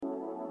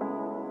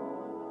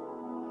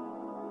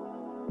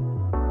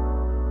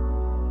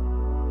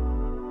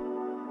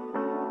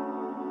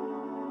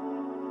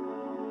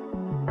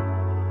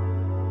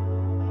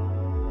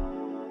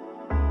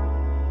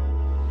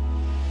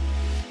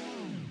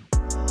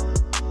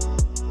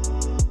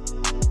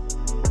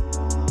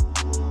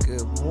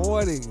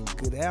morning,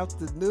 good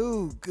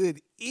afternoon,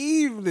 good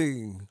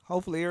evening.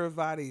 Hopefully,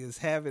 everybody is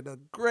having a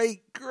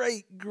great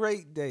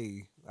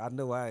day. I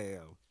know I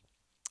am.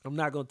 I'm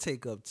not going to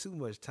take up too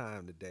much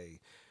time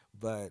today,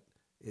 but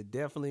it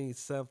definitely is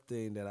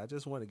something that I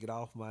just want to get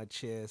off my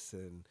chest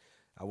and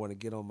I want to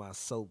get on my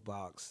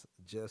soapbox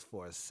just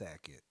for a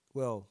second.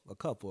 Well, a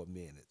couple of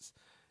minutes.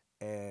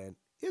 And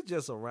it's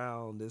just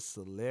around this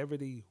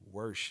celebrity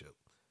worship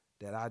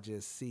that I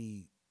just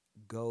see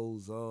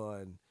goes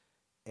on,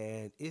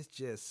 and it's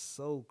just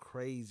so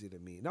crazy to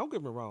me. Don't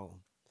get me wrong.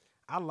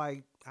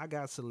 I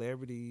got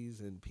celebrities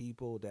and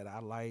people that I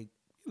like,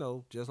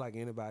 just like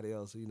anybody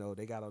else.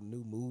 They got a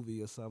new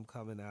movie or something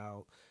coming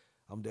out.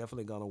 I'm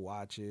definitely gonna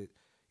watch it.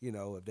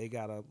 If they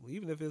got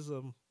even if it's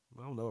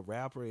I don't know, a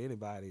rapper,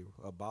 anybody,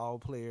 a ball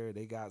player,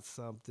 they got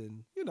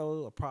something,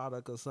 a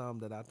product or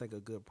something that I think a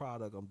good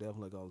product, I'm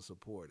definitely gonna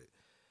support it.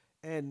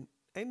 And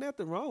ain't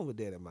nothing wrong with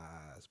that in my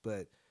eyes,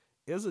 but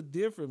there's a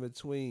difference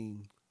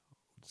between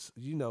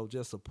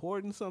just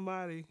supporting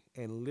somebody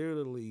and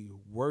literally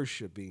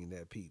worshiping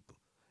that people.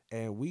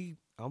 And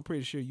I'm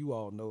pretty sure you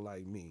all know,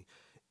 like me,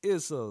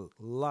 it's a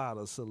lot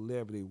of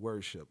celebrity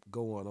worship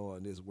going on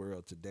in this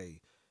world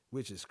today,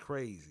 which is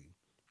crazy.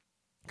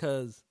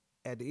 Because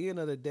at the end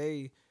of the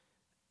day,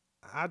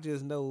 I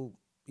just know,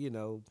 you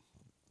know,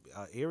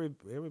 every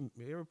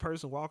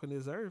person walking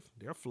this earth,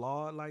 they're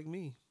flawed like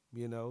me.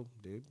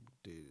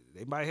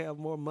 They might have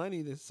more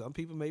money than some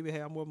people. Maybe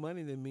have more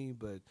money than me,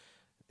 but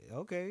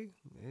okay.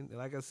 And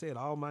like I said,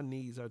 all my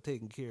needs are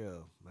taken care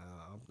of.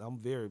 I'm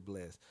very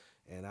blessed,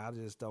 and I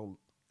just don't.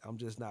 I'm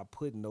just not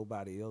putting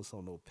nobody else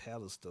on no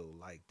pedestal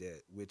like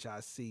that, which I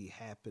see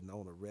happen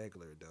on a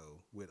regular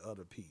though with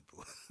other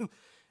people.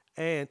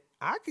 And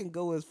I can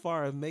go as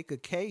far as make a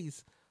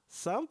case.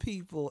 Some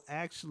people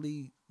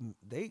actually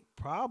they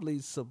probably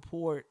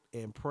support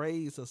and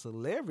praise a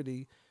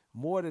celebrity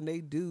more than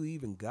they do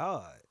even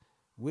God,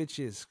 which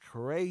is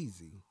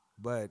crazy.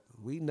 But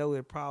we know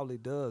it probably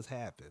does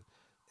happen,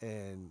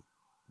 and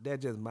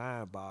that just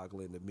mind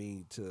boggling to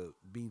me to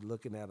be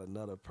looking at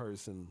another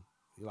person,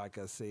 like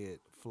I said,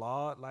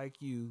 flawed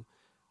like you.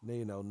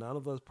 None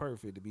of us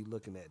perfect to be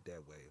looking at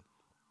that way.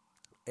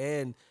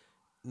 And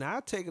now I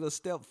take it a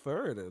step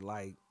further.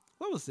 Like,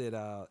 what was it?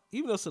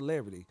 Even a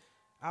celebrity,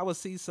 I would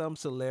see some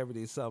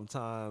celebrities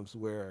sometimes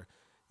where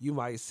you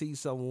might see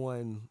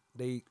someone.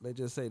 Let's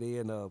just say they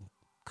in a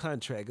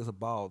contract as a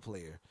ball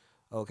player.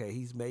 Okay,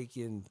 he's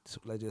making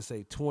let's just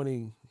say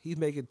 20. He's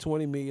making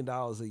 $20 million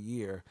a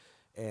year,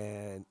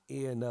 and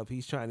end up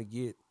he's trying to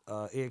get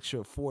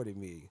extra 40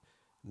 million.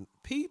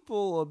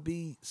 People will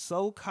be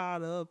so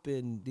caught up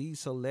in these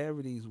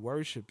celebrities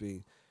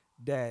worshiping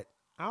that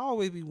I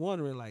always be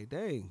wondering, like,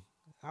 dang,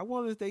 I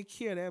wonder if they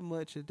care that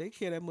much. If they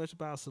care that much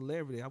about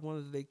celebrity, I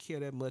wonder if they care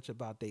that much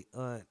about their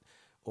aunt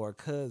or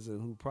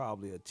cousin who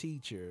probably a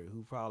teacher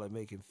who probably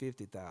making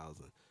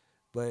 50,000.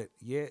 But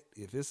yet,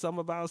 if it's something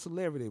about a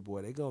celebrity,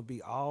 boy, they're gonna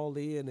be all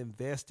in,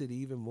 invested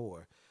even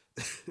more,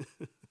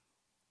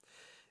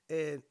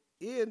 and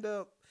end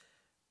up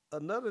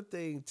another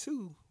thing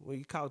too when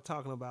you call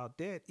talking about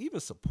that,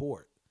 even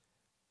support.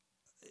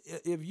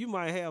 If you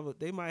might have,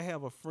 they might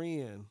have a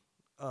friend.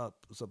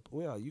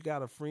 Well, you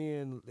got a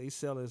friend. They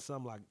selling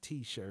something like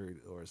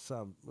T-shirt or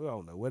some. I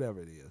don't know,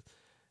 whatever it is.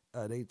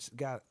 They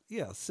got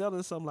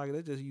selling something like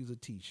they just use a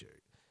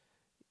T-shirt.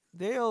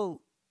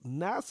 They'll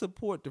not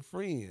support the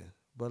friend,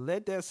 but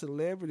let that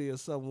celebrity or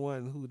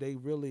someone who they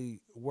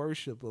really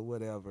worship or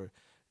whatever,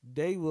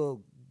 they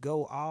will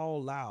go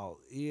all out,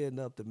 end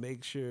up to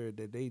make sure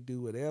that they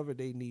do whatever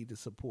they need to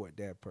support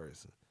that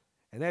person.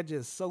 And that's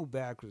just so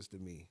backwards to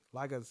me.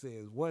 Like I said,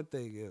 it's one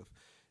thing if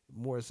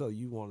more so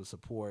you want to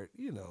support,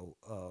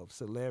 a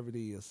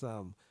celebrity or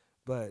something.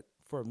 But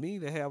for me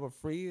to have a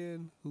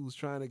friend who's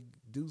trying to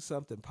do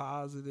something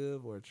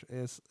positive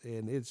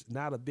and it's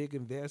not a big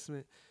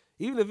investment,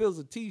 even if it was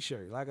a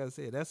T-shirt, like I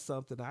said, that's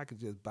something I could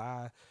just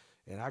buy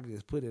and I could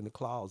just put in the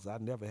closet. I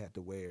never had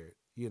to wear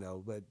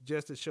it, But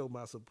just to show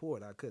my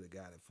support, I could have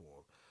got it for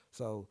him.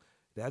 So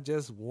that's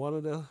just one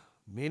of the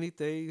many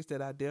things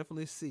that I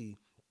definitely see.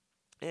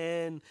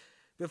 And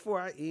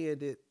before I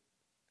end it,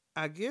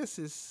 I guess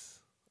it's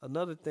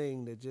another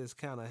thing that just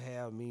kind of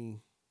have me,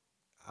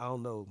 I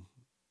don't know,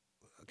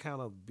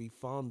 kind of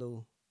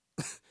befuddled.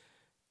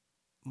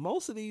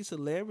 Most of these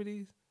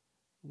celebrities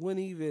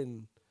wouldn't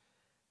even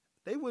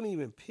they wouldn't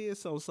even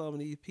piss on some of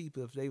these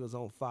people if they was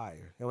on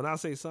fire. And when I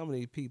say some of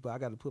these people, I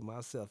got to put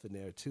myself in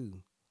there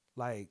too.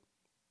 Like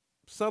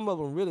some of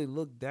them really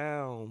look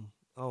down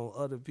on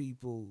other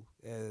people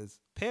as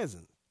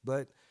peasants,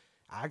 but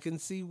I can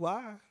see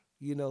why.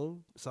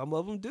 Some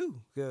of them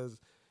do because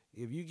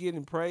if you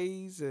getting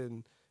praise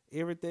and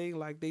everything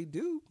like they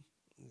do,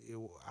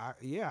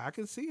 I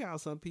can see how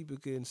some people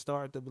can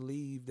start to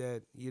believe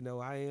that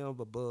I am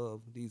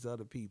above these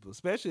other people,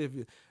 especially if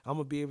I'm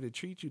gonna be able to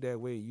treat you that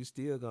way. You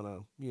still gonna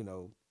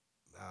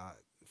uh,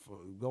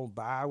 gonna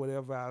buy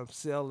whatever I'm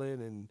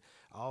selling and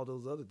all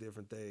those other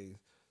different things.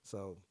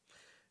 So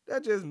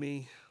that's just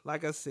me.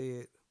 Like I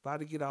said, about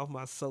to get off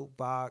my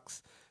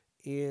soapbox.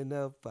 end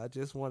up. I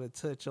just want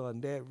to touch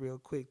on that real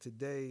quick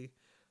today.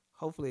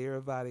 Hopefully,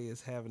 everybody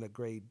is having a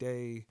great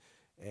day.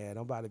 And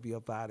I'm about to be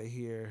up out of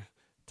here.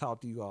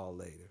 Talk to you all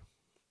later.